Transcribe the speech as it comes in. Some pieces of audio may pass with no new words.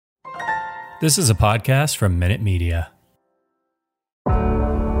This is a podcast from Minute Media.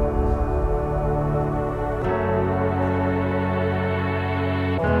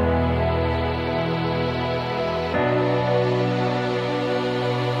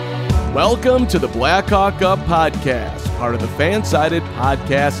 Welcome to the Blackhawk Up Podcast, part of the Fansided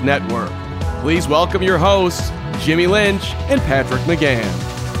Podcast Network. Please welcome your hosts, Jimmy Lynch and Patrick McGann.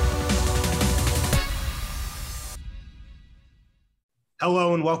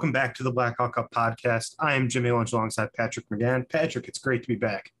 Hello and welcome back to the Blackhawk Up Podcast. I am Jimmy Lynch alongside Patrick McGann. Patrick, it's great to be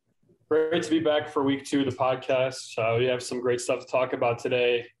back. Great to be back for week 2 of the podcast. We have some great stuff to talk about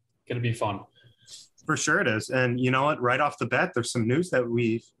today. Going to be fun. For sure it is. And you know what? Right off the bat, there's some news that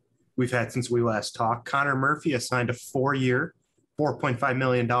we've had since we last talked. Connor Murphy has signed a 4-year, $4.5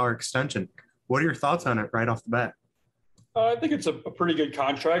 million extension. What are your thoughts on it right off the bat? I think it's a pretty good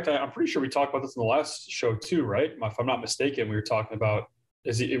contract. I'm pretty sure we talked about this in the last show too, right? If I'm not mistaken, we were talking about,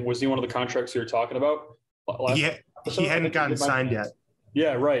 was he one of the contracts you were talking about? He hadn't gotten signed yet.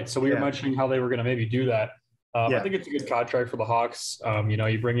 Yeah, right. So we were mentioning how they were going to maybe do that. I think it's a good contract for the Hawks.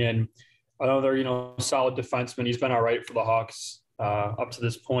 You bring in another, solid defenseman. He's been all right for the Hawks up to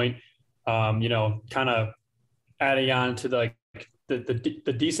this point. Kind of adding on to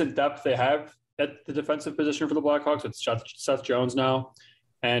the decent depth they have at the defensive position for the Blackhawks. It's Seth Jones now.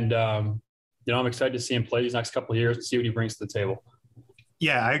 And, I'm excited to see him play these next couple of years and see what he brings to the table.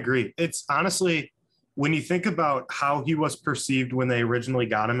 Yeah, I agree. It's honestly, when you think about how he was perceived when they originally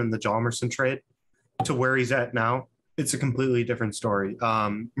got him in the Hjalmarsson trade to where he's at now, it's a completely different story.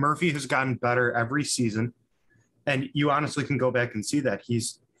 Murphy has gotten better every season. And you honestly can go back and see that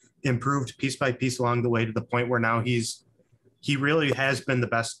he's improved piece by piece along the way to the point where now he really has been the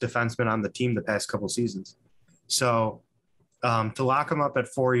best defenseman on the team the past couple seasons. So to lock him up at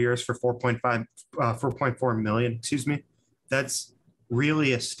 4 years for $4.4 million, that's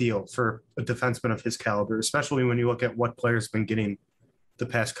really a steal for a defenseman of his caliber, especially when you look at what players been getting the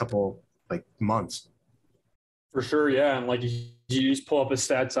past couple months. For sure, yeah. And you just pull up his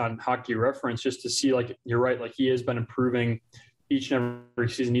stats on Hockey Reference just to see, you're right, he has been improving each and every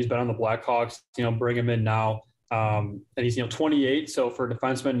season he's been on the Blackhawks. Bring him in now. And he's 28, so for a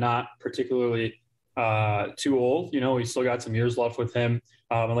defenseman, not particularly too old. He's still got some years left with him.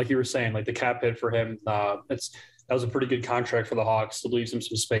 And like you were saying, the cap hit for him, that was a pretty good contract for the Hawks. It leaves him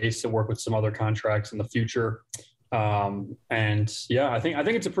some space to work with some other contracts in the future. I think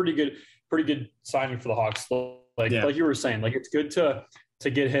it's a pretty good signing for the Hawks. Like you were saying, it's good to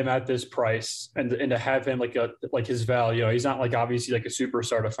get him at this price and to have him his value. He's not obviously a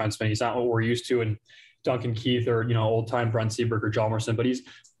superstar defenseman. He's not what we're used to in Duncan Keith or old time Brent Seabrook or Hjalmarsson, but he's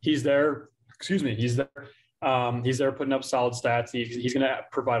there. He's there. He's there putting up solid stats. He's going to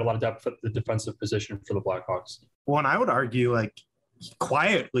provide a lot of depth at the defensive position for the Blackhawks. Well, and I would argue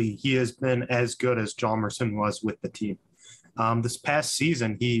quietly he has been as good as Hjalmarsson was with the team. This past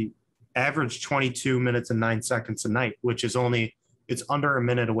season he averaged 22 minutes and 9 seconds a night, which is it's under a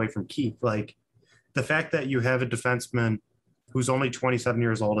minute away from Keith. The fact that you have a defenseman who's only 27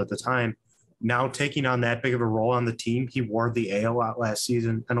 years old at the time now taking on that big of a role on the team. He wore the A a lot last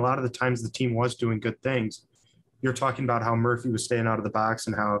season, and a lot of the times the team was doing good things. You're talking about how Murphy was staying out of the box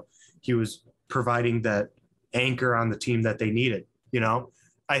and how he was providing that anchor on the team that they needed.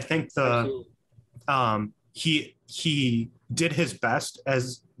 I think he did his best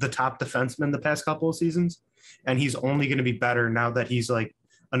as the top defenseman the past couple of seasons, and he's only going to be better now that he's a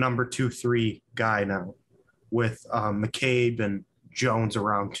number 2-3 guy now with McCabe and Jones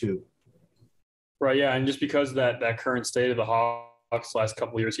around too. Right, yeah, and just because of that current state of the Hawks last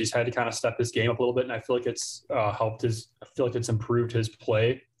couple of years, he's had to kind of step his game up a little bit, and I feel like it's helped his. I feel like it's improved his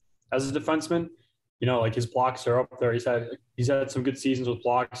play as a defenseman. His blocks are up there. He's had some good seasons with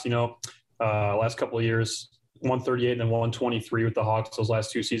blocks. Last couple of years, 138 and then 123 with the Hawks. Those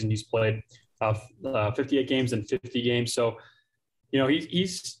last 2 seasons he's played 58 games and 50 games. So,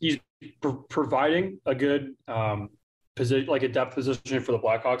 he's providing a good position, a depth position for the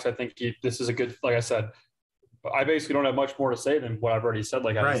Blackhawks. I think this is a good, like I said, I basically don't have much more to say than what I've already said.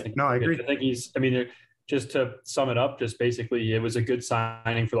 I agree. I think just to sum it up, just basically it was a good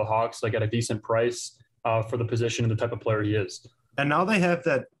signing for the Hawks, at a decent price for the position and the type of player he is. And now they have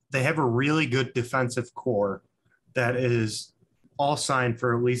a really good defensive core that is all signed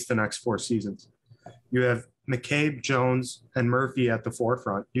for at least the next 4 seasons. You have McCabe, Jones, and Murphy at the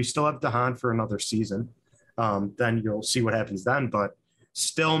forefront. You still have DeHaan for another season. Then you'll see what happens then. But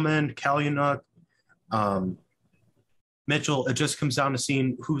Stillman, Kalynuk, Mitchell, it just comes down to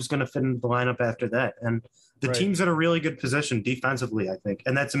seeing who's going to fit into the lineup after that. And the team's in a really good position defensively, I think.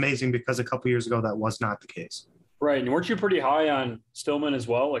 And that's amazing because a couple years ago that was not the case. Right. And weren't you pretty high on Stillman as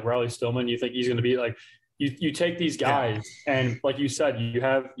well? Like Riley Stillman, you think he's going to be like, you take these guys and like you said, you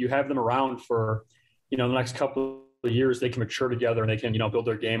have them around for, the next couple of years, they can mature together and they can, build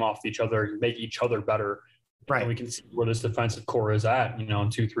their game off each other and make each other better. Right. And we can see where this defensive core is at, in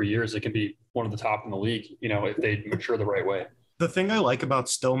 2-3 years, it can be one of the top in the league, if they mature the right way. The thing I like about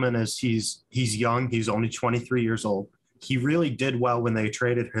Stillman is he's young. He's only 23 years old. He really did well when they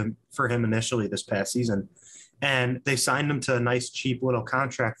traded him for him initially this past season. And they signed him to a nice, cheap little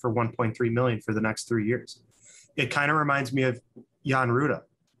contract for $1.3 million for the next 3 years. It kind of reminds me of Jan Ruda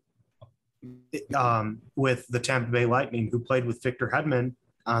with the Tampa Bay Lightning, who played with Victor Hedman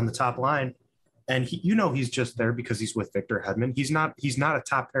on the top line. And he's just there because he's with Victor Hedman. He's not a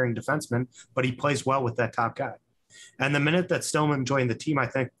top pairing defenseman, but he plays well with that top guy. And the minute that Stillman joined the team, I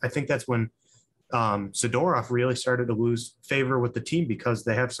think that's when Zadorov really started to lose favor with the team, because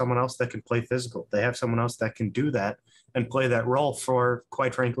they have someone else that can play physical. They have someone else that can do that and play that role for,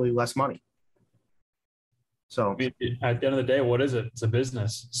 quite frankly, less money. So at the end of the day, what is it? It's a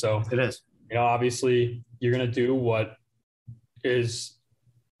business. So it is. Obviously you're going to do what is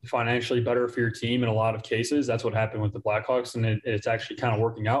financially better for your team in a lot of cases. That's what happened with the Blackhawks, and it's actually kind of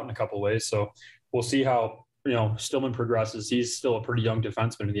working out in a couple of ways. So we'll see how, Stillman progresses. He's still a pretty young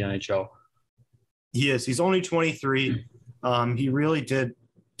defenseman in the NHL. He is. He's only 23. He really did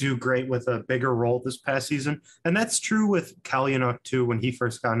do great with a bigger role this past season. And that's true with Kalynuk too, when he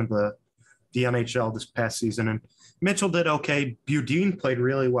first got into the NHL this past season. And Mitchell did okay. Budin played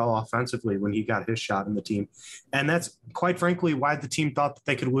really well offensively when he got his shot in the team. And that's quite frankly why the team thought that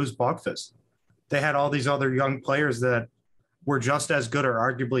they could lose Boqvist. They had all these other young players that were just as good or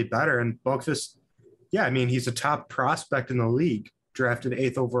arguably better. And Boqvist, he's a top prospect in the league, drafted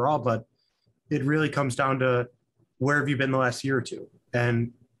 8th overall, but it really comes down to where have you been the last year or two?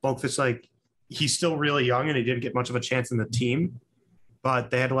 And Boqvist, he's still really young and he didn't get much of a chance in the team, but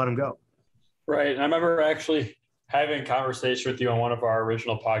they had to let him go. Right. And I remember actually having a conversation with you on one of our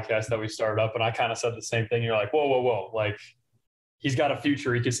original podcasts that we started up, and I kind of said the same thing. You're like, whoa. Like, he's got a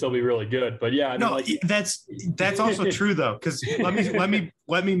future. He could still be really good. But yeah. That's also true though. Cause let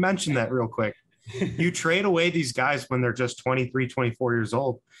me mention that real quick. You trade away these guys when they're just 23, 24 years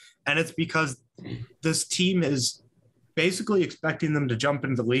old. And it's because this team is basically expecting them to jump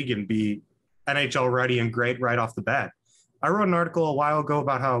into the league and be NHL ready and great right off the bat. I wrote an article a while ago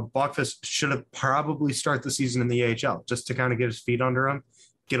about how Boqvist should have probably start the season in the AHL just to kind of get his feet under him,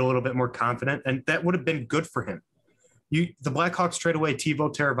 get a little bit more confident, and that would have been good for him. The Blackhawks trade away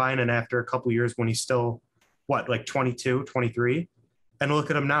Teuvo Teravainen after a couple years when he's still, 22, 23? And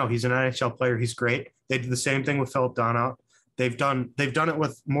look at him now. He's an NHL player. He's great. They did the same thing with Philip Donow. They've done it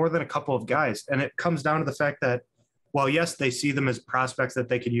with more than a couple of guys. And it comes down to the fact that, well, yes, they see them as prospects that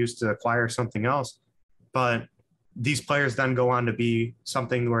they could use to acquire something else, but these players then go on to be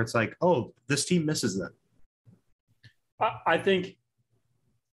something where it's like, oh, this team misses them. I think,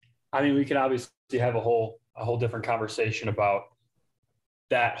 we could obviously have a whole different conversation about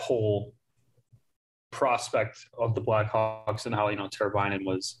that whole prospect of the Blackhawks and how, Teravainen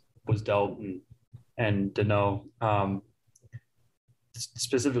was dealt and Danault.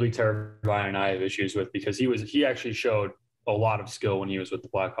 Specifically Teravainen I have issues with, because he actually showed a lot of skill when he was with the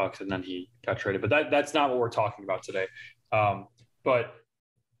Blackhawks and then he got traded. But that's not what we're talking about today. But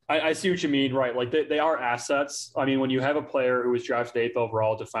I see what you mean, right? Like they are assets. When you have a player who was drafted 8th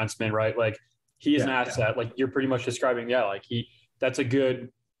overall defenseman, right? Like he is an asset. Yeah. Like you're pretty much describing, that's a good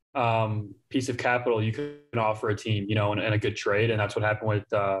piece of capital you can offer a team, in a good trade. And that's what happened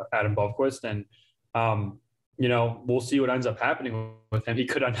with Adam Boqvist. And, we'll see what ends up happening with him. He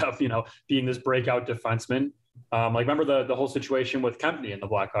could end up, being this breakout defenseman. Remember the whole situation with Kempny and the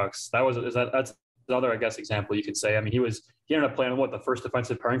Blackhawks. That's another, I guess, example you could say. He ended up playing the first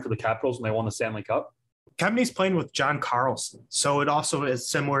defensive pairing for the Capitals when they won the Stanley Cup. Kempny's playing with John Carlson, so it also is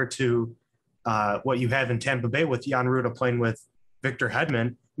similar to what you have in Tampa Bay with Jan Ruda playing with Victor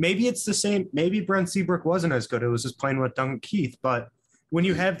Hedman. Maybe it's the same. Maybe Brent Seabrook wasn't as good. It was just playing with Duncan Keith. But when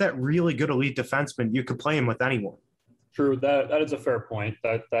you have that really good elite defenseman, you could play him with anyone. True. That is a fair point.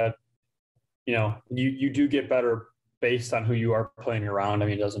 That you do get better based on who you are playing around.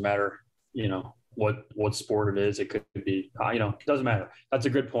 It doesn't matter, what sport it is. It could be, it doesn't matter. That's a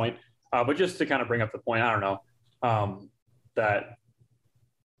good point. But just to kind of bring up the point, I don't know, that,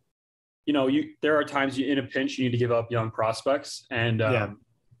 there are times in a pinch, you need to give up young prospects, and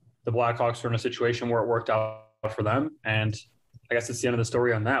the Blackhawks are in a situation where it worked out for them. And I guess it's the end of the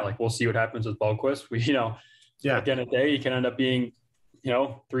story on that. Like, we'll see what happens with Boqvist. At the end of the day, he can end up being,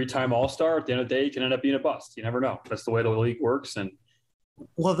 3-time All-Star. At the end of the day, he can end up being a bust. You never know. That's the way the league works. And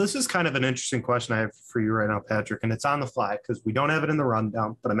Well, this is kind of an interesting question I have for you right now, Patrick, and it's on the fly because we don't have it in the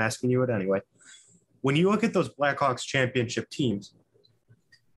rundown, but I'm asking you it anyway. When you look at those Blackhawks championship teams,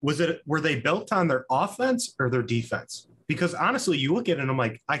 were they built on their offense or their defense? Because honestly, you look at it and I'm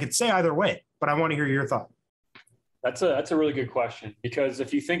like, I could say either way, but I want to hear your thought. That's a really good question, because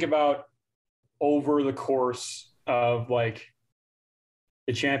if you think about over the course of like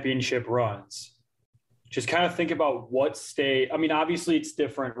the championship runs, just kind of think about what stay. I mean, obviously it's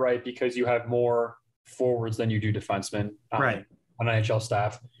different, right? Because you have more forwards than you do defensemen, right, on NHL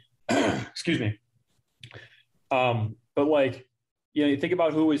staff. Excuse me. But like, you know, you think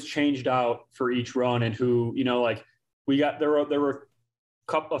about who was changed out for each run and who, you know, like there were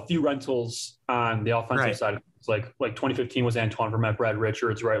a few rentals on the offensive side. It's like 2015 was Antoine Vermette, Brad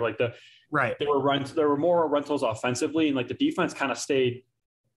Richards, right? Like there were more rentals offensively, and like the defense kind of stayed.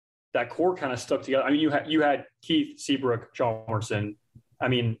 That core kind of stuck together. I mean, you had Keith, Seabrook, Chalmerson. I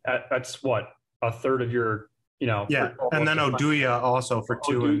mean, that's what, a third of your, you know. Yeah, and then Oduya also for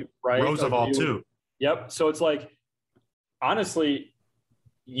two, and right? Roosevelt too. Yep. So it's like, honestly,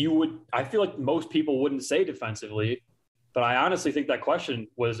 I feel like most people wouldn't say defensively, but I honestly think that question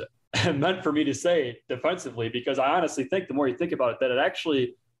was meant for me to say defensively, because I honestly think the more you think about it, that it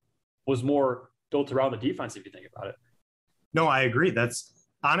actually was more built around the defense if you think about it. No, I agree. That's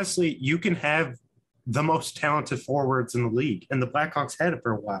honestly, you can have the most talented forwards in the league, and the Blackhawks had it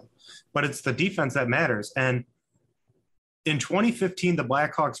for a while, but it's the defense that matters. And in 2015, the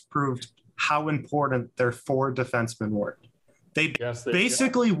Blackhawks proved how important their four defensemen were. They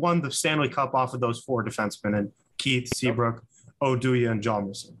basically won the Stanley Cup off of those four defensemen, and Keith, Seabrook, Oduya, and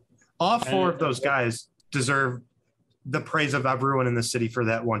Chalmerson. All four of those guys deserve the praise of everyone in the city for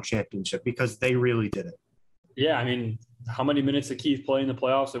that one championship, because they really did it. Yeah, I mean, how many minutes did Keith play in the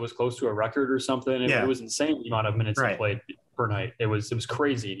playoffs? It was close to a record or something. It was insane the amount of minutes he played per night. It was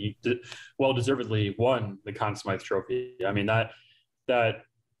crazy. And he well-deservedly won the Conn Smythe Trophy. I mean,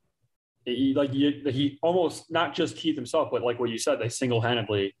 he almost, not just Keith himself, but like what you said, they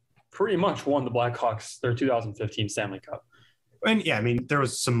single-handedly pretty much won the Blackhawks their 2015 Stanley Cup. And yeah, I mean, there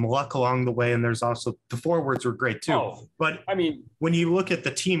was some luck along the way, and there's also the forwards were great too. But I mean, when you look at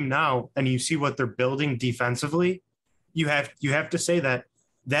the team now and you see what they're building defensively, you have to say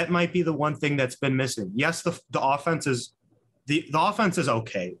that might be the one thing that's been missing. Yes, the offense is the offense is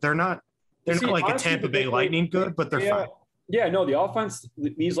okay. They're not like honestly, a Tampa Bay Lightning good, but they're fine. Yeah, no, the offense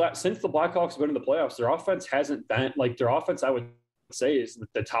since the Blackhawks have been in the playoffs, their offense hasn't been like their offense. I would say is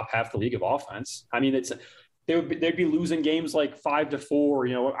the top half of the league of offense. I mean, they'd be losing games like 5-4.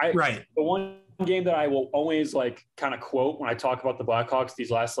 You know, the one game that I will always like kind of quote when I talk about the Blackhawks these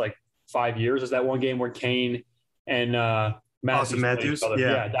last like 5 years is that one game where Kane and Matthews.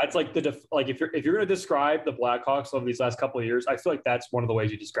 Yeah, that's like if you're going to describe the Blackhawks over these last couple of years, I feel like that's one of the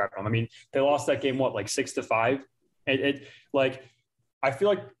ways you describe them. I mean, they lost that game like 6-5. It like I feel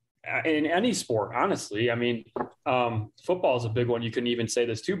like in any sport, honestly. I mean, football is a big one. You couldn't even say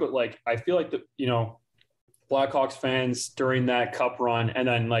this too, but like I feel like Blackhawks fans during that cup run, and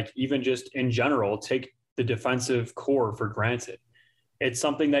then like even just in general, take the defensive core for granted. It's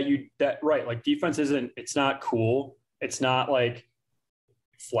something like defense it's not cool. It's not like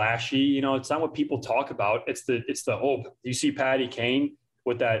flashy, it's not what people talk about. It's the you see Patty Kane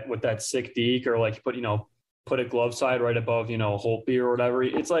with that sick deke, or like put a glove side right above, Holtby or whatever.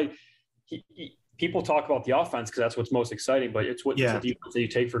 It's like people talk about the offense because that's what's most exciting, but it's the defense that you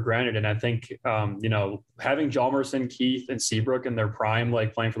take for granted. And I think, having Chalmerson, Keith, and Seabrook in their prime,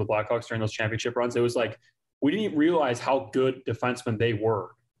 like playing for the Blackhawks during those championship runs, it was like, we didn't even realize how good defensemen they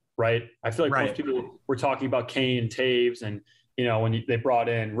were, right? I feel like most people were talking about Kane and Taves, and, when they brought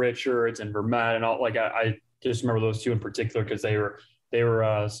in Richards and Vermette and all, like I just remember those two in particular because they were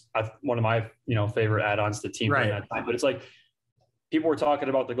one of my, favorite add-ons to the team during that time. But it's like, people were talking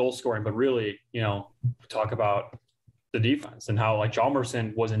about the goal scoring, but really, talk about the defense and how like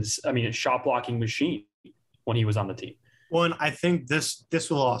Chalmerson was a shot blocking machine when he was on the team. Well, and I think this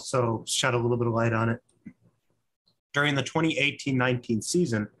will also shed a little bit of light on it. During the 2018-19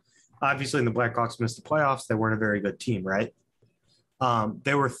 season, obviously the Blackhawks missed the playoffs. They weren't a very good team, right?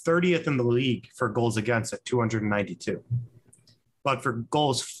 They were 30th in the league for goals against at 292. But for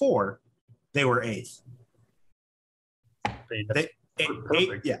goals for, they were 8th.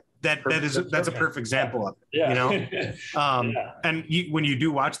 That's a perfect example of it. And when you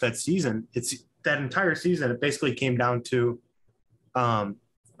do watch that season, it's that entire season. It basically came down to,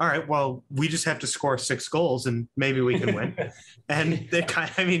 all right, well, we just have to score 6 goals and maybe we can win. And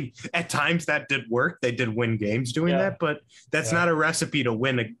at times that did work. They did win games doing that, but that's not a recipe to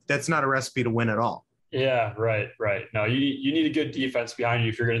win. That's not a recipe to win at all. Yeah, right. No, you need a good defense behind you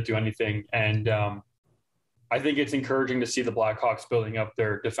if you're going to do anything. And I think it's encouraging to see the Blackhawks building up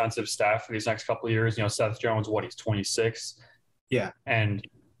their defensive staff for these next couple of years. Seth Jones, he's 26. Yeah. And,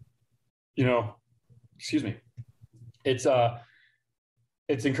 excuse me. It's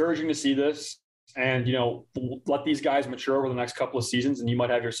encouraging to see this and, let these guys mature over the next couple of seasons and you might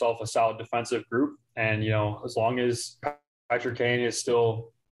have yourself a solid defensive group. And, as long as Patrick Kane is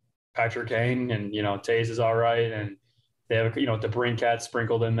still Patrick Kane and, Taze is all right. And they have, DeBrincat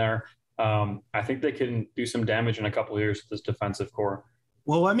sprinkled in there. I think they can do some damage in a couple of years with this defensive core.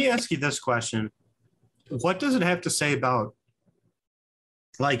 Well, let me ask you this question. What does it have to say about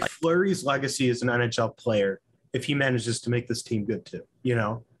like Fleury's legacy as an NHL player if he manages to make this team good too, You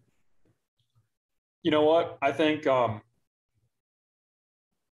know what? I think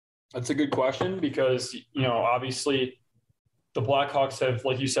that's a good question because, obviously the Blackhawks have,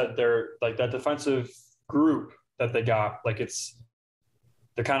 like you said, they're like that defensive group that they got, like it's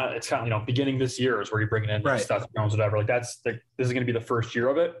kind of, beginning this year is where you're bringing in right. Seth Jones, whatever. Like this is going to be the first year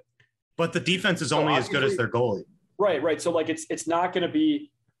of it. But the defense is only as good as their goalie. Right. So like it's not going to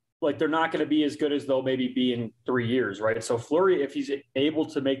be like they're not going to be as good as they'll maybe be in 3 years, right? So Fleury, if he's able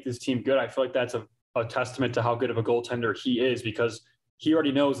to make this team good, I feel like that's a testament to how good of a goaltender he is because he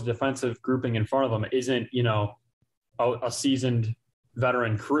already knows the defensive grouping in front of him isn't, a seasoned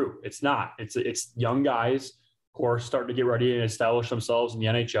veteran crew. It's not. It's young guys who are starting to get ready and establish themselves in the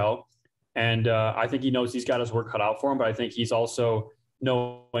NHL. And I think he knows he's got his work cut out for him, but I think he's also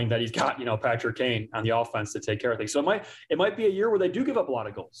knowing that he's got, Patrick Kane on the offense to take care of things. So it might be a year where they do give up a lot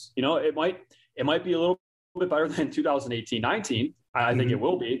of goals. It might be a little bit better than 2018-19. I think it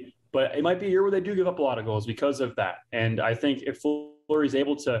will be, but it might be a year where they do give up a lot of goals because of that. And I think if Fleury's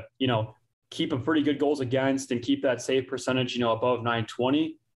able to, keep a pretty good goals against and keep that save percentage, above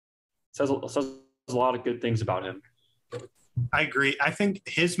 920, says a lot of good things about him. I agree. I think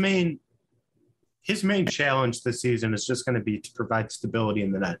his main challenge this season is just going to be to provide stability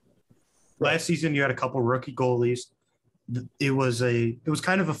in the net. Last season, you had a couple rookie goalies. It was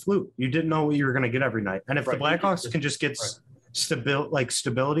kind of a fluke. You didn't know what you were going to get every night. And if the Blackhawks can just get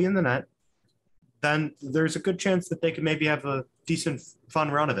stability in the net, then there's a good chance that they can maybe have a decent,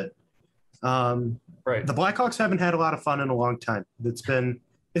 fun run of it. The Blackhawks haven't had a lot of fun in a long time. It's been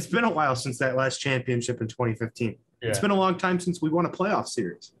a while since that last championship in 2015. Yeah. It's been a long time since we won a playoff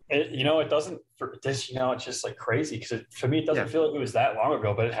series. It doesn't for this, it's just like crazy because for me, it doesn't feel like it was that long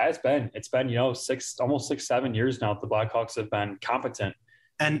ago, but it has been. It's been, almost 6-7 years now that the Blackhawks have been competent.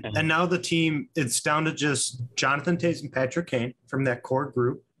 And now the team, it's down to just Jonathan Toews and Patrick Kane from that core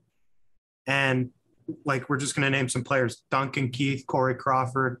group. And like, we're just going to name some players: Duncan Keith, Corey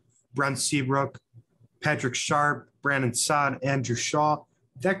Crawford, Brent Seabrook, Patrick Sharp, Brandon Saad, Andrew Shaw.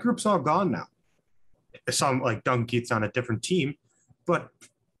 That group's all gone now. Some like Duncan Keith's on a different team, but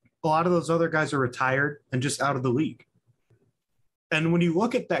a lot of those other guys are retired and just out of the league. And when you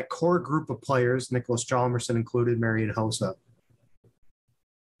look at that core group of players, Nicholas Hjalmarsson included, Marian Hossa,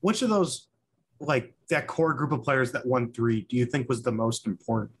 which of those, like that core group of players that won 3, do you think was the most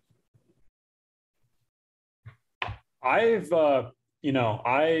important? I've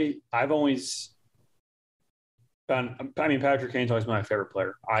always been, Patrick Kane's always been my favorite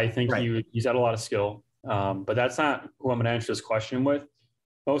player. I think he's had a lot of skill, but that's not who I'm going to answer this question with.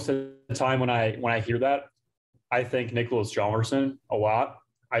 Most of the time when I hear that, I think Nicholas Hjalmarsson a lot.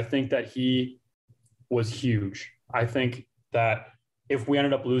 I think that he was huge. I think that if we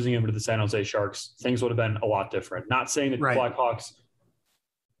ended up losing him to the San Jose Sharks, things would have been a lot different. Not saying that the Blackhawks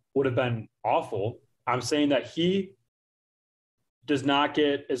would have been awful. I'm saying that he does not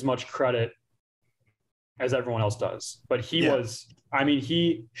get as much credit as everyone else does. But he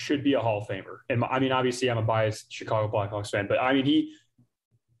he should be a Hall of Famer. And obviously I'm a biased Chicago Blackhawks fan, but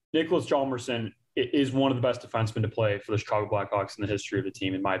Nicholas Hjalmarsson is one of the best defensemen to play for the Chicago Blackhawks in the history of the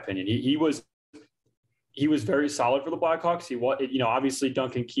team, in my opinion. He was very solid for the Blackhawks. He was, obviously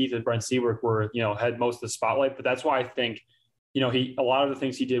Duncan Keith and Brent Seabrook were, had most of the spotlight, but that's why I think, a lot of the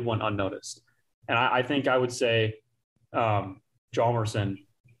things he did went unnoticed. And I think I would say Hjalmarsson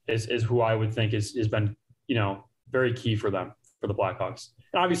is who I would think has been, very key for them, for the Blackhawks.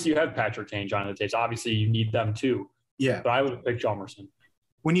 And obviously you have Patrick Kane, Jonathan Toews. Obviously you need them too. Yeah. But I would pick Hjalmarsson.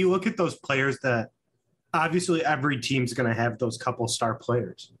 When you look at those players that obviously every team's going to have those couple star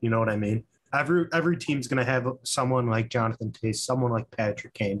players, you know what I mean? Every team's going to have someone like Jonathan Toews, someone like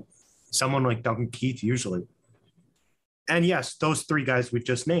Patrick Kane, someone like Duncan Keith usually. And yes, those 3 guys we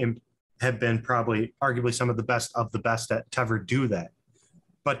just named have been probably arguably some of the best to ever do that.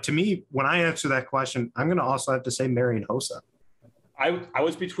 But to me, when I answer that question, I'm going to also have to say Marian Hossa. I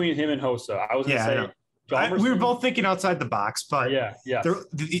was between him and Hossa. I was going to say We were both thinking outside the box, but yeah.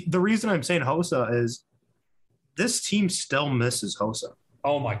 The reason I'm saying Hossa is this team still misses Hossa.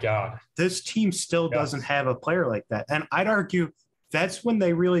 Oh my God. This team still doesn't have a player like that. And I'd argue that's when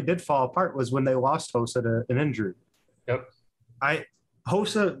they really did fall apart, was when they lost Hossa to an injury. Yep.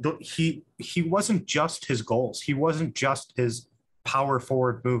 Hossa, he wasn't just his goals. He wasn't just his power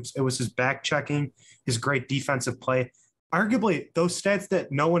forward moves. It was his back checking, his great defensive play. Arguably, those stats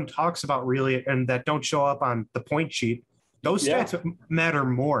that no one talks about really and that don't show up on the point sheet, those stats matter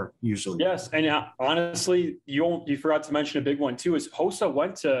more usually. Yes, and honestly, you forgot to mention a big one too. Is Hossa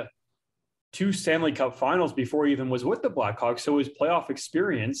went to 2 Stanley Cup Finals before he even was with the Blackhawks, so his playoff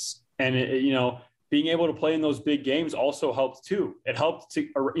experience and being able to play in those big games also helped too. It helped to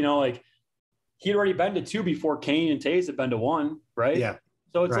like he'd already been to 2 before Kane and Toews had been to 1, right? Yeah.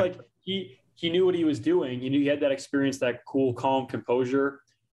 So it's like he knew what he was doing. He knew he had that experience, that cool, calm composure.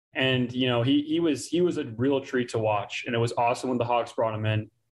 And, he was a real treat to watch. And it was awesome when the Hawks brought him in.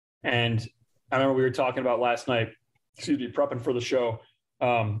 And I remember we were talking about last night, prepping for the show.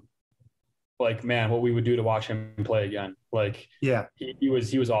 Man, what we would do to watch him play again. He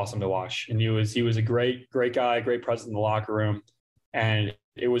was awesome to watch. And he was a great guy, great presence in the locker room. And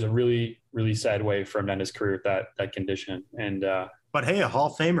it was a really, really sad way for him to end his career with that condition. And, but hey, a Hall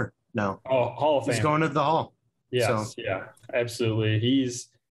of Famer now. Oh, Hall of Fame. He's going to the Hall. Yes, so. Yeah, absolutely.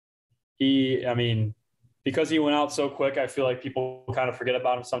 Because he went out so quick, I feel like people kind of forget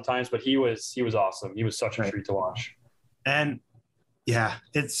about him sometimes, but he was awesome. He was such a treat to watch. And yeah,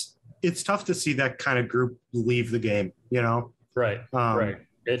 it's tough to see that kind of group leave the game, Right. Right.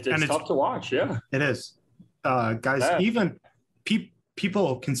 It's tough to watch. Yeah, it is. Guys, even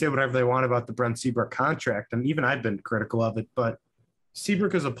people can say whatever they want about the Brent Seabrook contract. And even I've been critical of it, but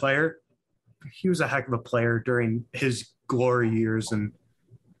Seabrook as a player, he was a heck of a player during his glory years and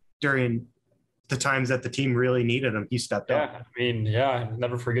during the times that the team really needed him. He stepped up.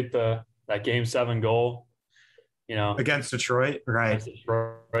 Never forget that Game 7 goal, against Detroit. Right. Against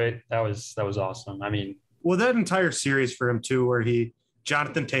Detroit. That was awesome. Well, that entire series for him too, where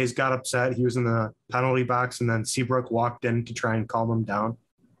Jonathan Toews got upset. He was in the penalty box and then Seabrook walked in to try and calm him down.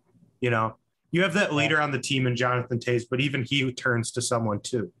 You have that leader on the team in Jonathan Toews, but even he turns to someone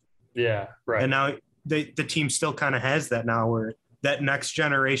too. Yeah, right. And now the team still kind of has that now, where that next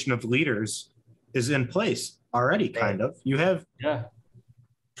generation of leaders is in place already, kind of. You have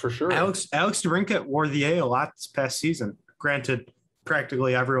for sure. Alex DeBrincat wore the A a lot this past season. Granted,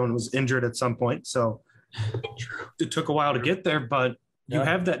 practically everyone was injured at some point, so it took a while to get there, but you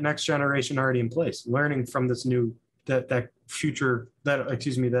have that next generation already in place, learning from this new that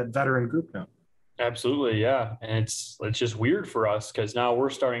veteran group now. Absolutely, yeah. And it's just weird for us because now we're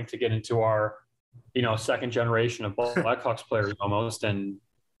starting to get into our, second generation of Blackhawks players almost. And,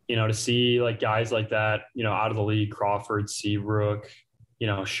 to see guys like that, out of the league, Crawford, Seabrook,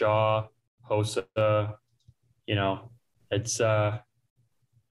 Shaw, Hossa,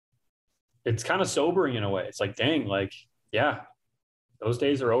 it's kind of sobering in a way. It's like, dang, those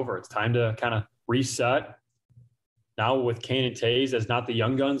days are over. It's time to kind of reset. Now with Kane and Toews as not the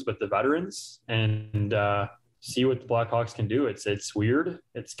young guns, but the veterans, and see what the Blackhawks can do. It's weird.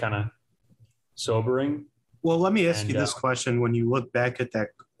 It's kind of sobering. Well, let me ask you this question. When you look back at that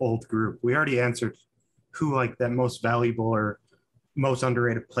old group, we already answered who that most valuable or most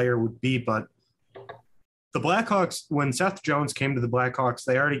underrated player would be, but the Blackhawks, when Seth Jones came to the Blackhawks,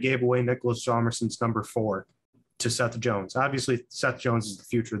 they already gave away Nicholas Hjalmarsson's number 4 to Seth Jones. Obviously, Seth Jones is the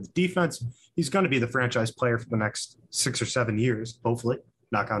future of the defense. He's going to be the franchise player for the next 6 or 7 years, hopefully,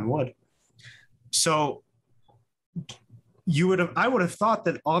 knock on wood. So I would have thought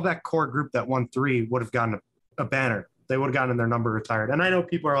that all that core group that won 3 would have gotten a banner. They would have gotten their number retired. And I know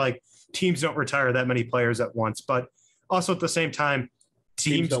people are like, teams don't retire that many players at once, but also at the same time,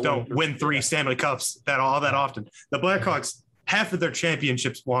 teams don't win 3 Stanley Cups all that often. The Blackhawks, half of their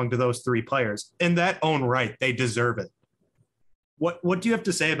championships belong to those 3 players. In that own right, they deserve it. What do you have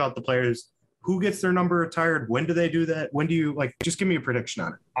to say about the players? Who gets their number retired? When do they do that? When do you just give me a prediction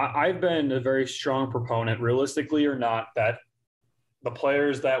on it? I've been a very strong proponent, realistically or not, that the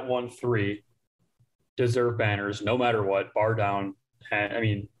players that won 3 deserve banners no matter what, bar none,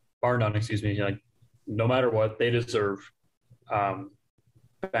 no matter what, they deserve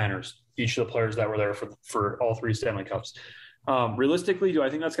banners. Each of the players that were there for all 3 Stanley Cups. Realistically, do I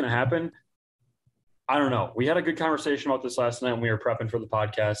think that's going to happen? I don't know. We had a good conversation about this last night when we were prepping for the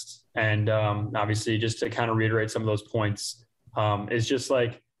podcast. And obviously, just to kind of reiterate some of those points, it's just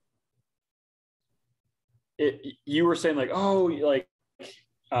you were saying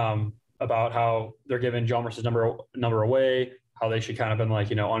about how they're giving Hjalmarsson's number away, how they should kind of been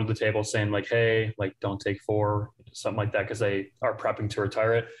like, under the table saying like, hey, like don't take 4, something like that, because they are prepping to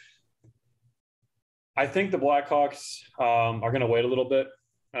retire it. I think the Blackhawks are going to wait a little bit.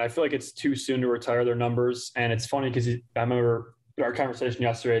 And I feel like it's too soon to retire their numbers. And it's funny because I remember our conversation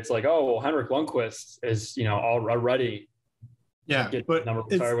yesterday. It's like, oh, well, Henrik Lundqvist is, already. Yeah, but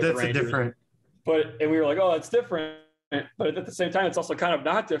that's a different. And we were like, oh, it's different. But at the same time, it's also kind of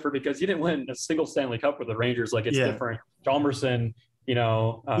not different because he didn't win a single Stanley Cup with the Rangers. Like, it's different. Hjalmarsson, even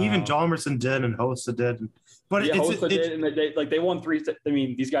Hjalmarsson did and Hossa did. But Hossa did, and they won 3. I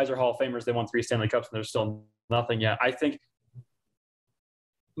mean, these guys are Hall of Famers. They won 3 Stanley Cups, and there's still nothing yet. I think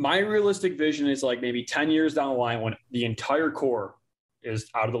my realistic vision is like maybe 10 years down the line when the entire core is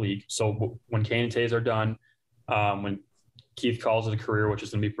out of the league. So when Kane and Toews are done, when Keith calls it a career, which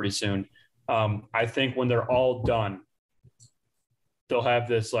is going to be pretty soon, I think when they're all done, they'll have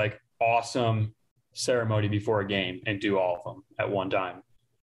this like awesome ceremony before a game and do all of them at one time.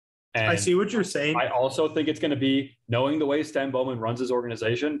 And I see what you're saying. I also think it's going to be, knowing the way Stan Bowman runs his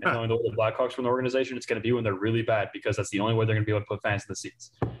organization and knowing the way the Blackhawks run the organization, it's going to be when they're really bad, because that's the only way they're going to be able to put fans in the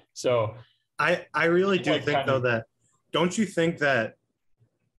seats. So I really do think, though, that don't you think that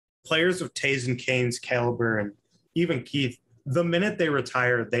players of Toews and Kane's caliber, and even Keith, the minute they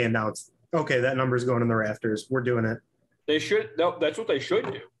retire, they announce, okay, that number's going in the rafters. We're doing it. They should. No, that's what they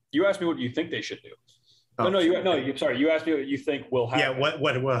should do. You asked me what you think they should do. Oh, sorry. You asked me what you think will happen. Yeah,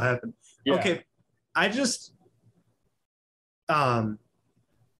 what will happen? Yeah. Okay, I just,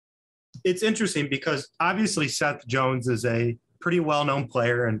 it's interesting because obviously Seth Jones is a pretty well-known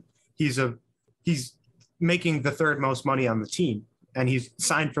player, and he's making the 3rd most money on the team, and he's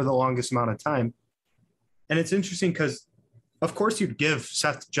signed for the longest amount of time. And it's interesting because, of course, you'd give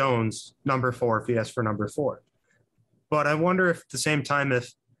Seth Jones number 4 if he asked for number 4. But I wonder if at the same time,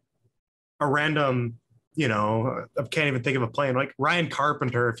 if a random, I can't even think of a player, like Ryan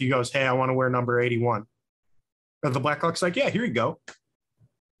Carpenter, if he goes, hey, I want to wear number 81. Are the Blackhawks like, yeah, here you go?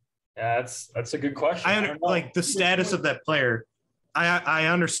 Yeah, that's a good question. Like the status of that player. I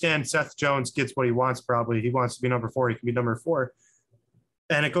understand Seth Jones gets what he wants. Probably he wants to be number 4. He can be number 4.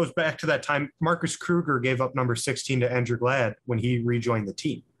 And it goes back to that time Marcus Kruger gave up number 16 to Andrew Glad when he rejoined the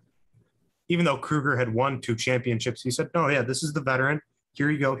team. Even though Kruger had won 2 championships, he said, no, yeah, this is the veteran. Here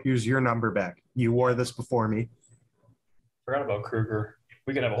you go. Here's your number back. You wore this before me. Forgot about Kruger.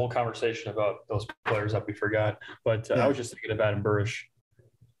 We could have a whole conversation about those players that we forgot. But I was just thinking of Adam Burish.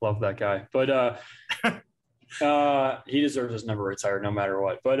 Love that guy. But he deserves his number retired no matter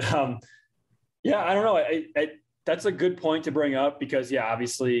what. But, I don't know. That's a good point to bring up because,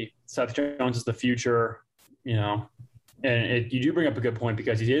 obviously Seth Jones is the future, And you do bring up a good point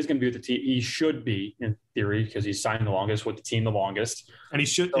because he is going to be with the team. He should be, in theory, because he's signed the longest with the team the longest. And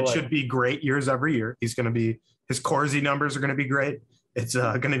should be great years every year. He's going to be – his Corsi numbers are going to be great. It's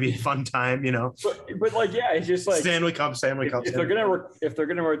going to be a fun time, But it's just like – Stanley Cup. If they're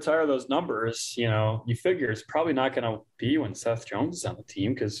going to retire those numbers, you figure it's probably not going to be when Seth Jones is on the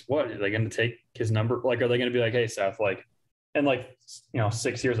team because what? Are they going to take his number? Like, are they going to be like, hey, Seth, 6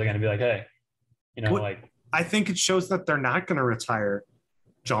 years they're going to be like, hey, I think it shows that they're not going to retire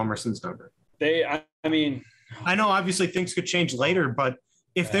Hjalmarsson's number. I know obviously things could change later, but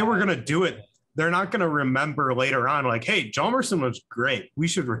if they were going to do it, they're not going to remember later on like, hey, Hjalmarsson was great. We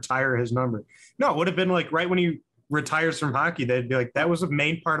should retire his number. No, it would have been like right when he retires from hockey, they'd be like, that was a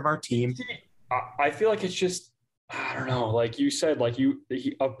main part of our team. I feel like it's just, I don't know, like you said,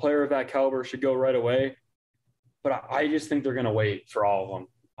 a player of that caliber should go right away. But I just think they're going to wait for all of them,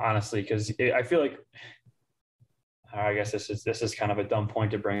 honestly, because I feel like, I guess this is kind of a dumb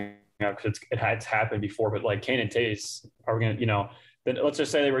point to bring up because it's happened before, but like Kane and Toews are going to, then let's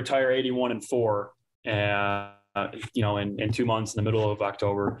just say they retire 81 and 4 and, in 2 months in the middle of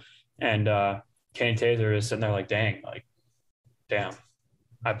October. And Kane and Toews are just sitting there like, damn,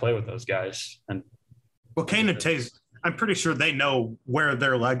 I play with those guys. And Kane and Toews, I'm pretty sure they know where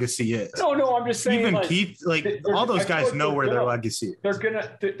their legacy is. No, I'm just saying. Even Keith, all those guys know where their legacy is.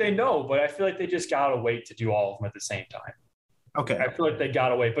 They know, but I feel like they just got to wait to do all of them at the same time. Okay. I feel like they got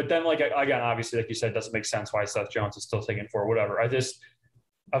to wait. But then, again, obviously, like you said, it doesn't make sense why Seth Jones is still taking 4, whatever.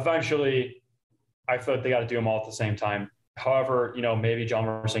 Eventually, I feel like they got to do them all at the same time. However, maybe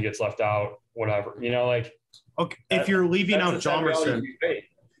Hjalmarsson gets left out, whatever. Okay. If you're leaving out Hjalmarsson.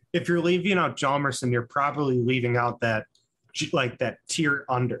 If you're leaving out Hjalmarsson, you're probably leaving out that tier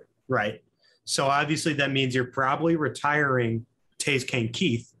under, right? So obviously that means you're probably retiring Toews, Kane,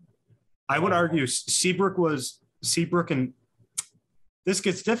 Keith. I would argue Seabrook, and this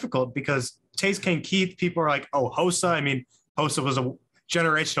gets difficult because Toews, Kane, Keith, people are like, oh, Hossa. I mean, Hossa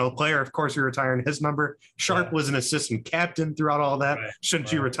generational player. Of course, you're retiring his number. Sharp was an assistant captain throughout all that. Right.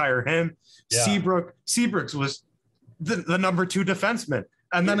 Shouldn't you retire him? Yeah. Seabrooks was the number 2 defenseman.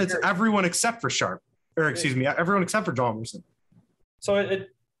 And then it's everyone except for Sharp. Or excuse me, everyone except for Hjalmarsson. So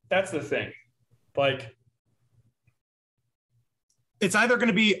that's the thing. Like, it's either going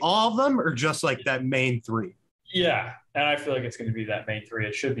to be all of them or just like that main 3. Yeah, and I feel like it's going to be that main 3.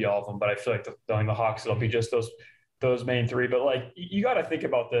 It should be all of them, but I feel like the Hawks, it'll be just those main 3. But like, you got to think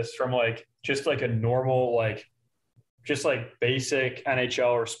about this from like just like a normal, like just like basic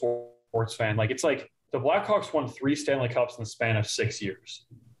NHL or sports fan. Like, it's like the Blackhawks won 3 Stanley Cups in the span of 6 years.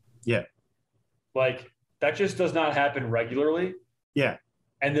 Yeah, like that just does not happen regularly. Yeah,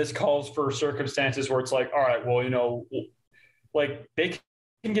 and this calls for circumstances where it's like, all right, well, you know, like they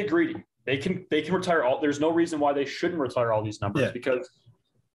can get greedy. They can retire all. There's no reason why they shouldn't retire all these numbers because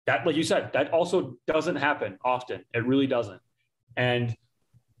that, like you said, that also doesn't happen often. It really doesn't. And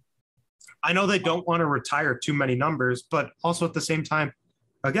I know they don't want to retire too many numbers, but also at the same time,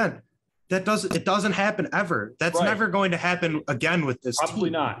 again, it doesn't happen ever. That's never going to happen again with this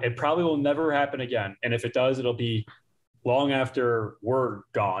probably team. Not. It probably will never happen again. And if it does, it'll be long after we're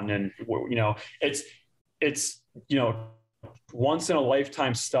gone. And you know, it's you know, once in a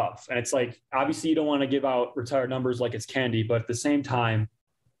lifetime stuff. And it's like, obviously you don't want to give out retired numbers like it's candy, but at the same time,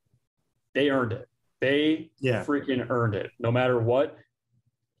 they earned it. They freaking earned it. No matter what.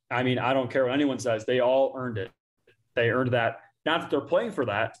 I mean, I don't care what anyone says. They all earned it. They earned that. Not that they're playing for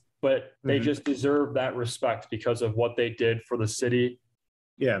that, but they just deserve that respect because of what they did for the city.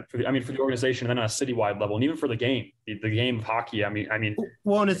 Yeah. For the organization, and then on a citywide level, and even for the game, the game of hockey. I mean,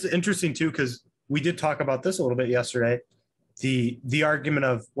 well, and it's interesting too, because we did talk about this a little bit yesterday. The argument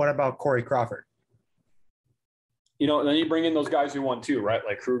of what about Corey Crawford? You know, and then you bring in those guys who won too, right?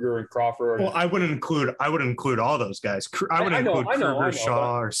 Like Kruger and Crawford. Well, I would include all those guys. I would include Kruger,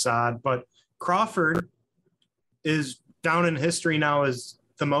 Shaw, or Saad, but Crawford is down in history now as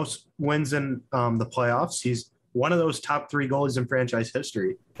the most wins in the playoffs. He's one of those top 3 goalies in franchise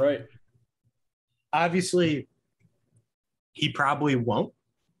history. Right. Obviously, he probably won't.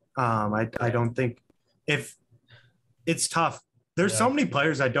 I don't think if it's tough. There's so many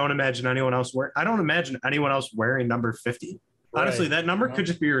players I don't imagine anyone else wearing number 50. Right. Honestly, that number could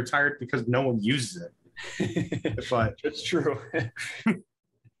just be retired because no one uses it. But it's true.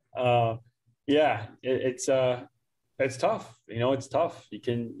 It's tough. You know, it's tough. You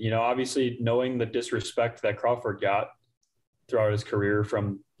can, you know, obviously knowing the disrespect that Crawford got throughout his career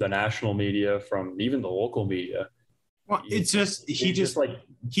from the national media, from even the local media. Well, it's just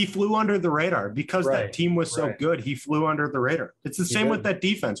he flew under the radar because that team was so good. He flew under the radar. It's the same with that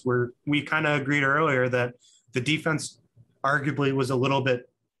defense, where we kind of agreed earlier that the defense arguably was a little bit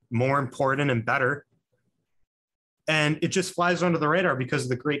more important and better. And it just flies under the radar because of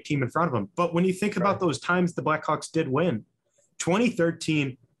the great team in front of them. But when you think about those times the Blackhawks did win,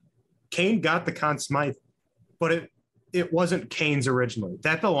 2013, Kane got the Conn Smythe, but it wasn't Kane's originally.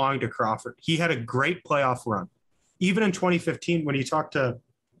 That belonged to Crawford. He had a great playoff run. Even in 2015, when he talked to,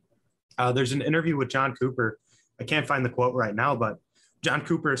 there's an interview with John Cooper. I can't find the quote right now, but John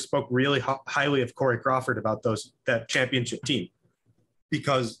Cooper spoke really highly of Corey Crawford about that championship team,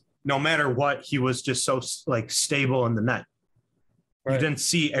 because no matter what, he was just so like stable in the net. Right. You didn't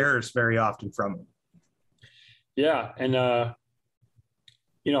see errors very often from him. Yeah, and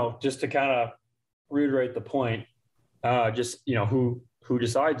you know, just to kind of reiterate the point, just you know, who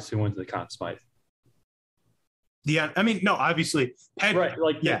decides who wins the Conn Smythe? Yeah, I mean, no, obviously. Right.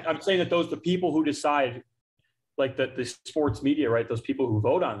 Like, I'm saying that the people who decide, like the sports media, right? Those people who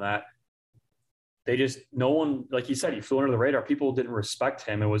vote on that, no one, like you said, he flew under the radar. People didn't respect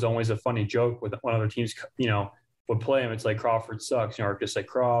him. It was always a funny joke when other teams, you know, would play him. It's like Crawford sucks, you know, or just like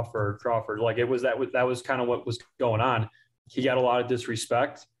Crawford. Like that was kind of what was going on. He got a lot of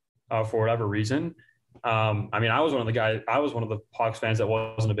disrespect for whatever reason. I mean, I was one of the Hawks fans that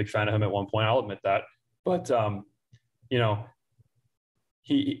wasn't a big fan of him at one point. I'll admit that. But, you know,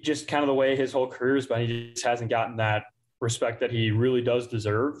 he just kind of the way his whole career has been, he just hasn't gotten that respect that he really does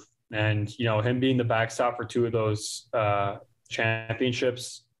deserve. And, you know, him being the backstop for 2 of those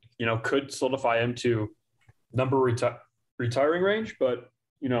championships, you know, could solidify him to retiring range. But,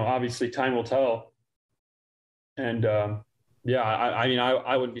 you know, obviously time will tell. And, I mean,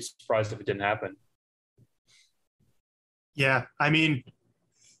 I wouldn't be surprised if it didn't happen. Yeah. I mean,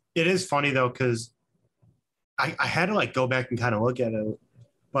 it is funny, though, because I had to like go back and kind of look at it,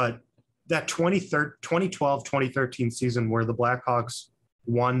 but that 2012, 2013 season where the Blackhawks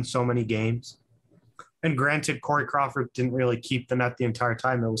won so many games, and granted, Corey Crawford didn't really keep the net the entire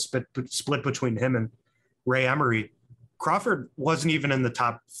time. It was split between him and Ray Emery. Crawford wasn't even in the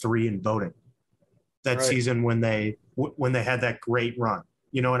top 3 in voting that season when they had that great run.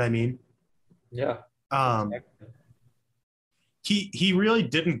 You know what I mean? Yeah. He really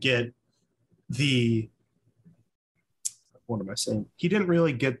didn't get the what am I saying? He didn't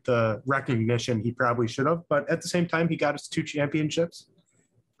really get the recognition he probably should have, but at the same time, he got us 2 championships.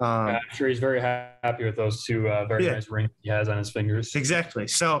 I'm sure he's very happy with those 2 very nice rings he has on his fingers. Exactly.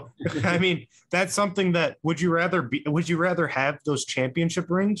 So, I mean, that's something that would you rather have those championship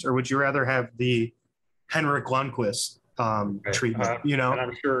rings, or would you rather have the Henrik Lundqvist treatment? You know, and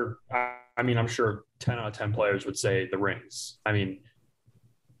I'm sure 10 out of 10 players would say the rings. I mean,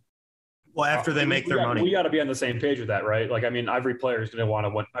 well, after they make their money, we got to be on the same page with that, right? Like, I mean, every player is going to want to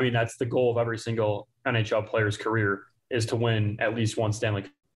win. I mean, that's the goal of every single NHL player's career, is to win at least one Stanley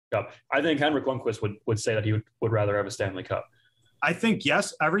Cup. I think Henrik Lundqvist would say that he would rather have a Stanley Cup. I think,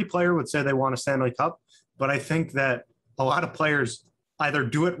 yes, every player would say they want a Stanley Cup, but I think that a lot of players either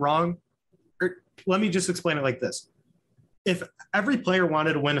do it wrong, or let me just explain it like this. If every player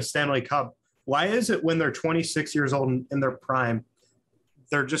wanted to win a Stanley Cup, why is it when they're 26 years old in their prime,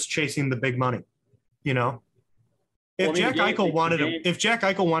 they're just chasing the big money? You know, if Jack Eichel wanted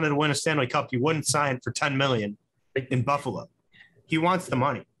to win a Stanley Cup, he wouldn't sign for $10 million in Buffalo. He wants the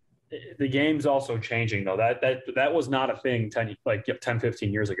money. The game's also changing, though. That was not a thing 10,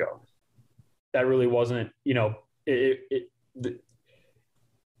 15 years ago. That really wasn't, you know,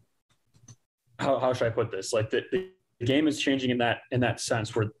 how should I put this? Like the game is changing in that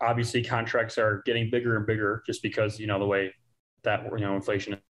sense, where obviously contracts are getting bigger and bigger just because, you know, the way that, you know,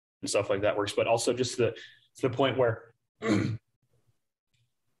 inflation and stuff like that works, but also just to the point where the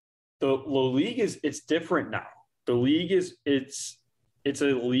league it's different now. The league it's a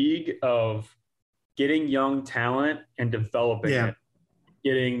league of getting young talent and developing it,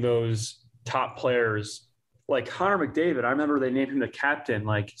 getting those top players like Connor McDavid. I remember they named him the captain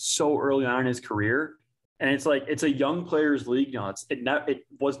like so early on in his career. And it's like, it's a young players league now. It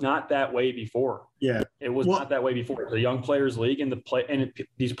was not that way before. Yeah. It was not that way before. The young players league, and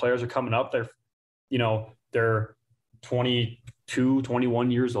these players are coming up. They're 22,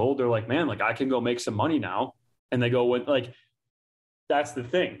 21 years old. They're like, man, like I can go make some money now. And they go with like, that's the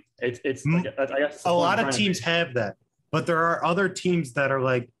thing. It's like, I guess a lot of teams have that, but there are other teams that are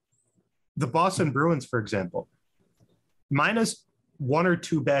like the Boston Bruins, for example, minus 1 or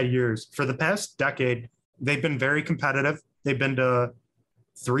 2 bad years for the past decade. They've been very competitive. They've been to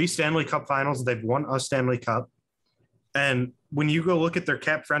 3 Stanley Cup finals. They've won a Stanley Cup. And when you go look at their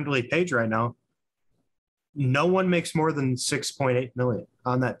cap friendly page right now, no one makes more than $6.8 million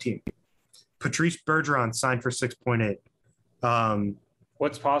on that team. Patrice Bergeron signed for $6.8.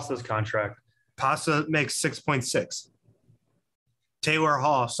 What's Pasta's contract? Pasta makes $6.6. Taylor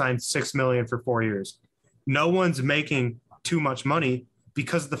Hall signed $6 million for 4 years. No one's making too much money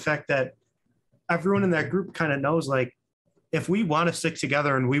because of the fact that everyone in that group kind of knows, like, if we want to stick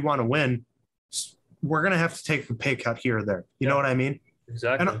together and we want to win, we're going to have to take a pay cut here or there. You know what I mean?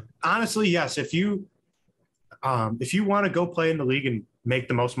 Exactly. And honestly, yes, if you want to go play in the league and make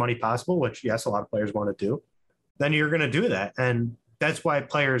the most money possible, which yes, a lot of players want to do, then you're going to do that. And that's why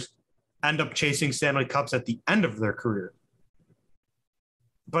players end up chasing Stanley Cups at the end of their career.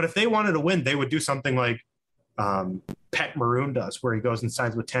 But if they wanted to win, they would do something like Pat Maroon does, where he goes and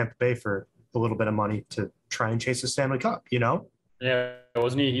signs with Tampa Bay for a little bit of money to try and chase a Stanley Cup, you know? Yeah,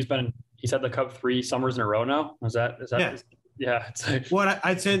 wasn't he? He's had the Cup 3 summers in a row now. Is that? Yeah. It's like, well,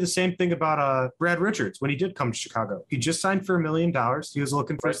 I'd say the same thing about Brad Richards when he did come to Chicago. He just signed for $1 million. He was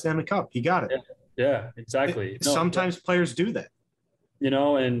looking for a Stanley Cup. He got it. Yeah, exactly. Sometimes players do that. You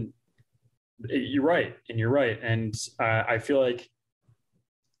know, and you're right. And I feel like,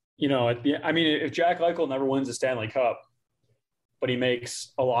 you know, if Jack Eichel never wins a Stanley Cup, but he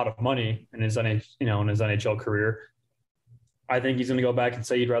makes a lot of money in his NHL career, I think he's going to go back and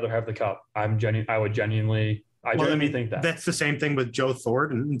say he'd rather have the cup. I genuinely think that. That's the same thing with Joe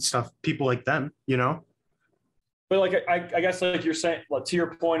Thornton and stuff. People like them, you know. But like I guess like you're saying, like, to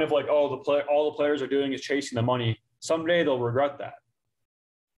your point of like, all the players are doing is chasing the money. Someday they'll regret that.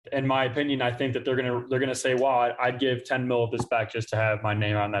 In my opinion, I think that they're gonna say, "Wow, I'd give $10 million of this back just to have my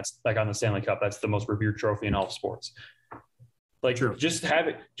name on on the Stanley Cup. That's the most revered trophy in all of sports." Like, true. just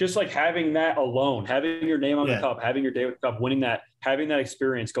having that alone, having your name on the cup, having your day with the cup, winning that, having that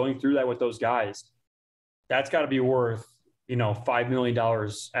experience, going through that with those guys, that's got to be worth, you know, $5 million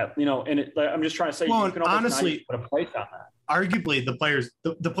at, you know. And I'm just trying to say, well, you can honestly put a price on that. Arguably,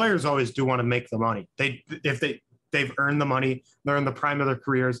 the players always do want to make the money. They've earned the money, they're in the prime of their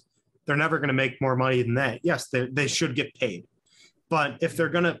careers, they're never going to make more money than that. Yes, they should get paid, but if they're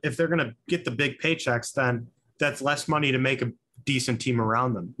gonna get the big paychecks, then that's less money to make a decent team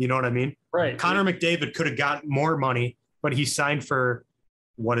around them. You know what I mean? Right. Connor McDavid could have gotten more money, but he signed for,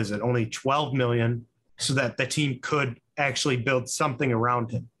 what is it, only $12 million, so that the team could actually build something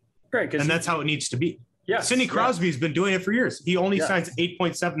around him. Right. And that's how it needs to be. Yeah. Sidney Crosby's been doing it for years. He only Yeah. signs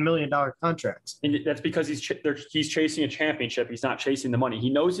 $8.7 million contracts. And that's because he's chasing a championship. He's not chasing the money. He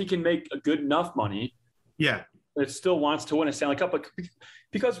knows he can make a good enough money. Yeah. But still wants to win a Stanley Cup.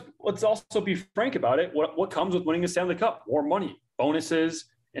 Because let's also be frank about it. What comes with winning a Stanley Cup? More money, bonuses,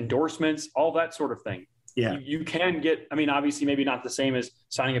 endorsements, all that sort of thing. Yeah. You can get, I mean, obviously maybe not the same as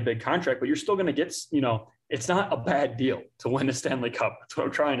signing a big contract, but you're still going to get, it's not a bad deal to win a Stanley Cup. That's what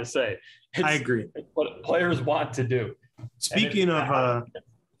I'm trying to say. I agree. It's what players want to do. Speaking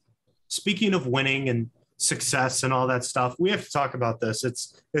of winning and success and all that stuff, we have to talk about this.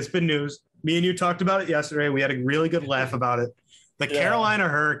 It's been news. Me and you talked about it yesterday. We had a really good laugh about it. The Carolina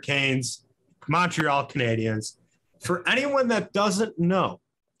Hurricanes, Montreal Canadiens. For anyone that doesn't know,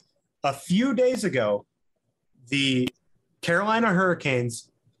 a few days ago, the Carolina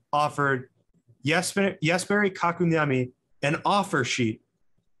Hurricanes offered Jesperi Kotkaniemi an offer sheet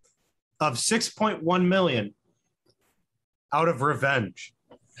of $6.1 million out of revenge.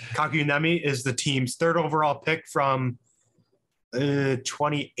 Kotkaniemi is the team's third overall pick from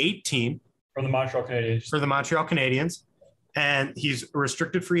 2018 For the Montreal Canadiens. for the Montreal Canadiens, and he's a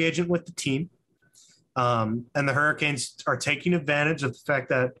restricted free agent with the team. And the Hurricanes are taking advantage of the fact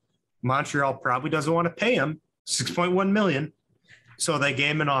that Montreal probably doesn't want to pay him $6.1 million, so they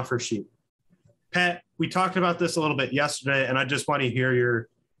gave him an offer sheet. Pat, we talked about this a little bit yesterday, and I just want to hear your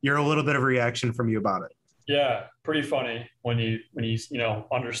a little bit of reaction from you about it. Yeah, pretty funny when you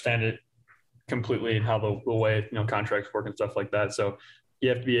understand it completely and how the way contracts work and stuff like that. So you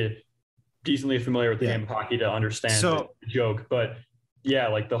have to be decently familiar with the game of hockey to understand the joke. But yeah,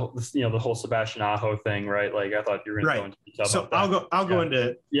 like the whole Sebastian Aho thing, right? Like I thought you were going to go into detail about that. I'll go into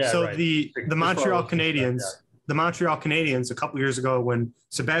it. Yeah, so right. the Montreal Canadiens, the Montreal Canadiens, a couple years ago, when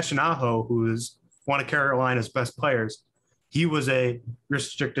Sebastian Aho, who is one of Carolina's best players, he was a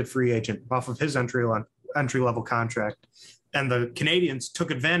restricted free agent off of his entry level contract, and the Canadiens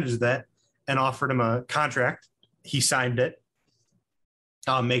took advantage of that and offered him a contract. He signed it,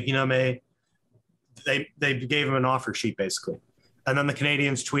 making him they gave him an offer sheet basically. And then the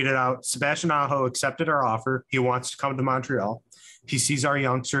Canadiens tweeted out, Sebastian Aho accepted our offer. He wants to come to Montreal. He sees our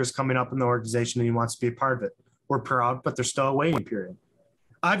youngsters coming up in the organization and he wants to be a part of it. We're proud, but there's still a waiting period.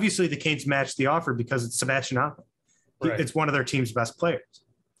 Obviously, the Canes matched the offer because it's Sebastian Aho. Right. It's one of their team's best players.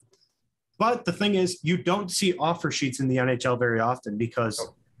 But the thing is, you don't see offer sheets in the NHL very often because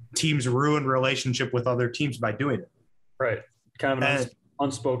teams ruin relationship with other teams by doing it. Right. Kind of an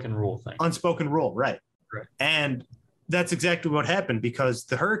unspoken rule thing. Unspoken rule, right. And that's exactly what happened because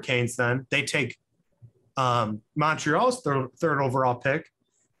the Hurricanes then, they take Montreal's third overall pick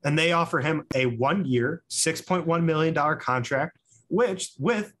and they offer him a 1-year, $6.1 million contract, which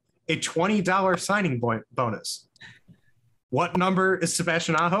with a $20 signing bonus. What number is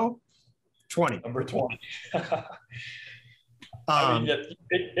Sebastian Aho? 20. Number 20. I mean,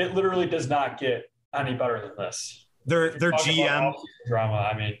 it literally does not get any better than this. Their GM drama.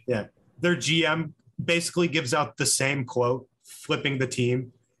 I mean, their GM basically gives out the same quote, flipping the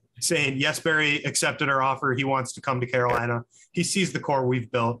team, saying, yes, Barry accepted our offer. He wants to come to Carolina. He sees the core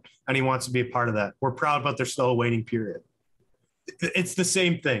we've built and he wants to be a part of that. We're proud, but there's still a waiting period. It's the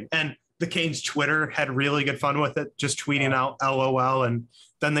same thing. And the Canes Twitter had really good fun with it, just tweeting out LOL. And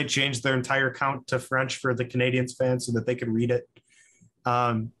then they changed their entire account to French for the Canadiens fans so that they could read it.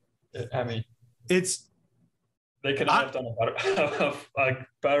 I mean, they could have done a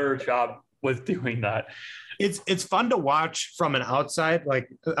better job with doing that. It's fun to watch from an outside. Like,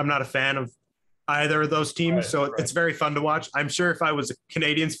 I'm not a fan of either of those teams, it's very fun to watch. I'm sure if I was a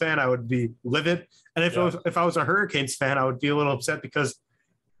Canadiens fan, I would be livid. And if I was a Hurricanes fan, I would be a little upset because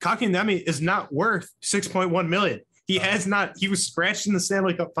Kotkaniemi is not worth $6.1 million. He has not. He was scratched in the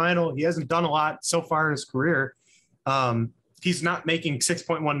Stanley Cup final. He hasn't done a lot so far in his career. He's not making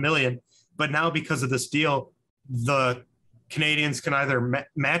 $6.1 million. But now because of this deal, the Canadiens can either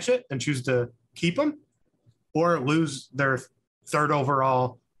match it and choose to keep him or lose their third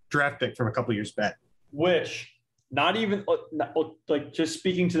overall draft pick from a couple years back. Which not even like just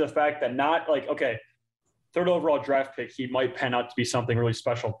speaking to the fact that third overall draft pick, he might pan out to be something really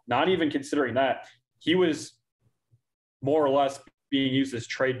special. Not even considering that, he was more or less being used as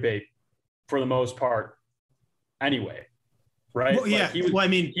trade bait for the most part anyway. Right? Well, yeah.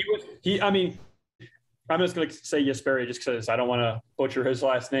 I'm just going to say Jesperi just because I don't want to butcher his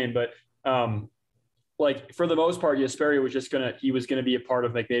last name, but for the most part, Jesperi was he was going to be a part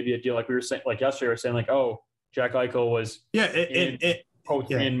of maybe a deal like we were saying, like yesterday, we were saying Jack Eichel was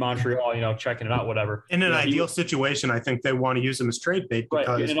in Montreal, checking it out, whatever. In an ideal situation, I think they want to use him as trade bait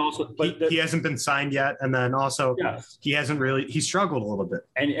because he hasn't been signed yet, and then also he struggled a little bit.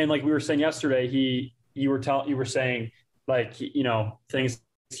 And like we were saying yesterday, you were saying like things.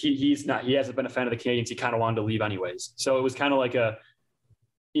 He hasn't been a fan of the Canadiens. He kind of wanted to leave anyways. So it was kind of like a,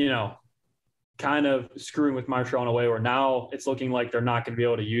 kind of screwing with Montreal in a way where now it's looking like they're not going to be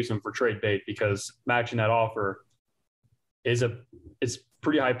able to use him for trade bait because matching that offer is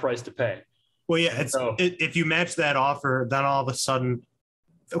pretty high price to pay. Well, yeah, if you match that offer, then all of a sudden,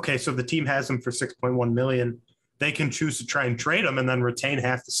 okay, so the team has him for $6.1 million. They can choose to try and trade him and then retain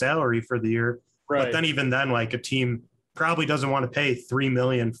half the salary for the year. Right. But then even then, like a team probably doesn't want to pay $3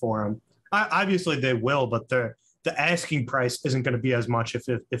 million for him. Obviously, they will, but the asking price isn't going to be as much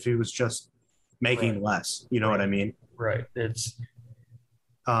if he was just making less. You know what I mean? Right. It's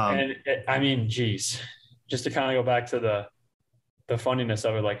geez, just to kind of go back to the funniness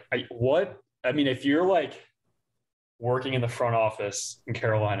of it. Like, if you're like working in the front office in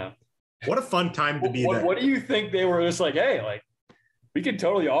Carolina, what a fun time to be there. What do you think they were just like? Hey, like we could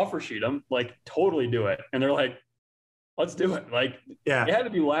totally offer sheet them, like totally do it, and they're like, let's do it. Like, they had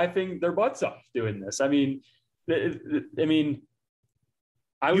to be laughing their butts off doing this. You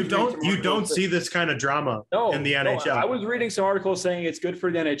don't see this kind of drama in the NHL. I was reading some articles saying it's good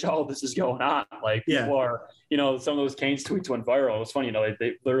for the NHL. This is going on. Like people are, some of those Canes tweets went viral. It was funny.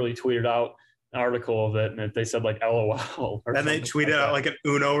 They literally tweeted out an article of it and they said like LOL. And they tweeted out like an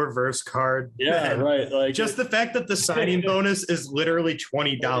Uno reverse card. Yeah. Right. Like just the fact that the signing bonus is literally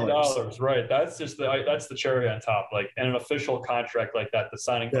 $20. Right. That's the cherry on top. Like in an official contract like that, the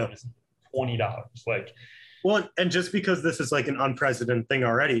signing bonus is $20. Like, well, and just because this is like an unprecedented thing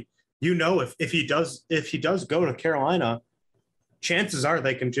already, if he does go to Carolina, chances are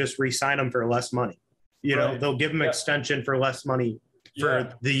they can just re-sign him for less money. They'll give him extension for less money for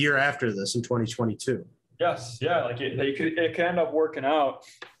the year after this in 2022. Yes, yeah, like it could end up working out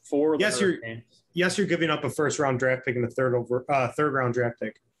for the Hurricanes. You're giving up a first round draft pick and a third round draft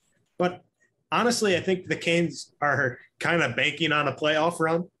pick, but honestly, I think the Canes are kind of banking on a playoff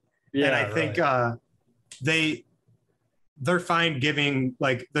run, and I think they're fine giving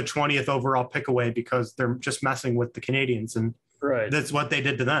like the 20th overall pick away because they're just messing with the Canadiens, and that's what they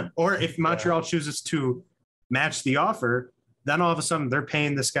did to them. Or if Montreal chooses to match the offer, then all of a sudden they're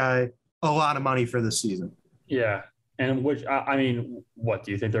paying this guy a lot of money for this season. Yeah. And what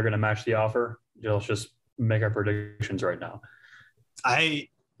do you think they're going to match the offer? Let's just make our predictions right now.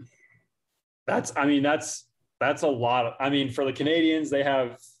 That's a lot. For the Canadiens, they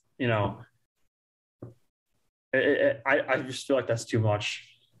have, I just feel like that's too much.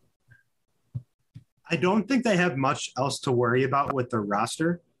 I don't think they have much else to worry about with their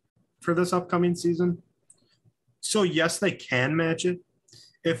roster for this upcoming season. So yes, they can match it.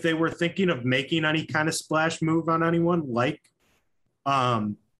 If they were thinking of making any kind of splash move on anyone like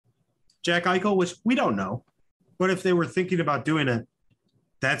Jack Eichel, which we don't know, but if they were thinking about doing it,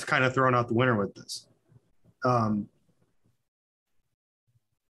 that's kind of thrown out the winner with this.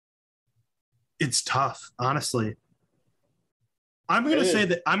 It's tough, honestly. I'm going to say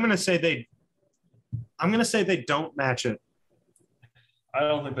they don't match it. I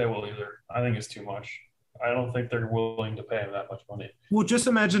don't think they will either. I think it's too much. I don't think they're willing to pay him that much money. Well, just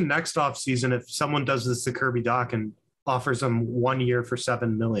imagine next offseason if someone does this to Kirby Dach and offers him 1 year for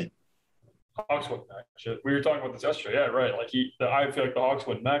 $7 million. Hawks wouldn't match it. We were talking about this yesterday. Yeah, right. Like I feel like the Hawks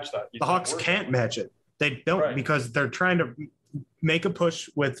wouldn't match that. The Hawks can't match it. They don't because they're trying to make a push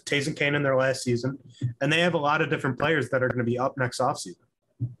with Taves and Kane in their last season, and they have a lot of different players that are going to be up next offseason.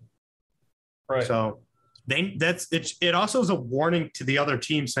 Right. So it also is a warning to the other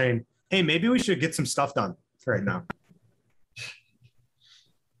team saying, hey, maybe we should get some stuff done right now.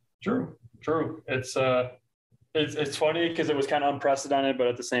 True. It's funny because it was kind of unprecedented, but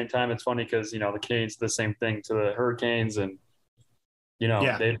at the same time, it's funny because, the Canes did the same thing to the Hurricanes, and,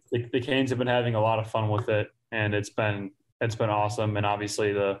 the Canes have been having a lot of fun with it, and it's been awesome. And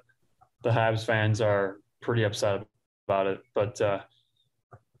obviously the Habs fans are pretty upset about it, but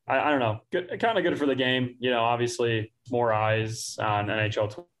I don't know, kind of good for the game. Obviously more eyes on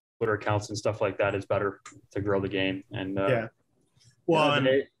NHL Twitter accounts and stuff like that is better to grow the game. And well,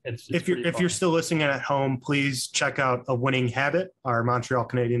 if you're still listening at home, please check out A Winning Habit, our Montreal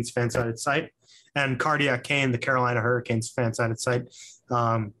Canadiens fan-sided site, and Cardiac Kane, the Carolina Hurricanes fan-sided site.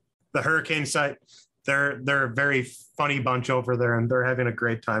 The Hurricane site, they're a very funny bunch over there, and they're having a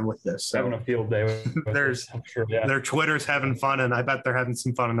great time with this. So having a field day with their Twitter's having fun, and I bet they're having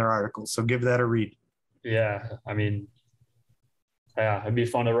some fun in their articles. So give that a read. Yeah, Yeah, it'd be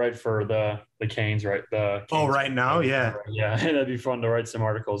fun to write for the Canes, right? The Canes, right now, yeah. Yeah, that'd be fun to write some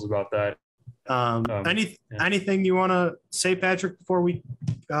articles about that. Anything you want to say, Patrick, before we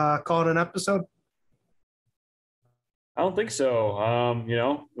call it an episode? I don't think so.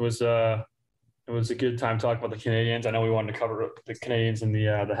 It was a good time talking about the Canadians. I know we wanted to cover the Canadians and the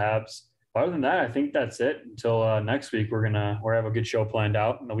Habs. Other than that, I think that's it. Until next week, we're have a good show planned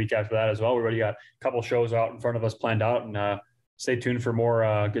out, and the week after that as well. We already got a couple shows out in front of us planned out, and stay tuned for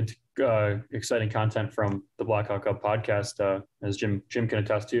more good, exciting content from the Blackhawk Cup podcast. As Jim can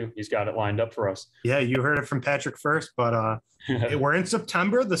attest to, he's got it lined up for us. Yeah, you heard it from Patrick first, but we're in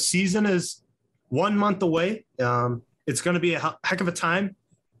September. The season is 1 month away. It's going to be a heck of a time,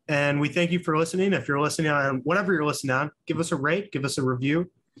 and we thank you for listening. If you're listening on whatever you're listening on, give us a rate, give us a review.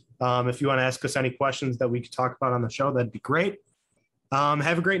 If you want to ask us any questions that we could talk about on the show, that'd be great.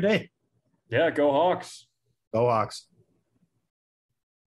 Have a great day. Yeah, go Hawks. Go Hawks.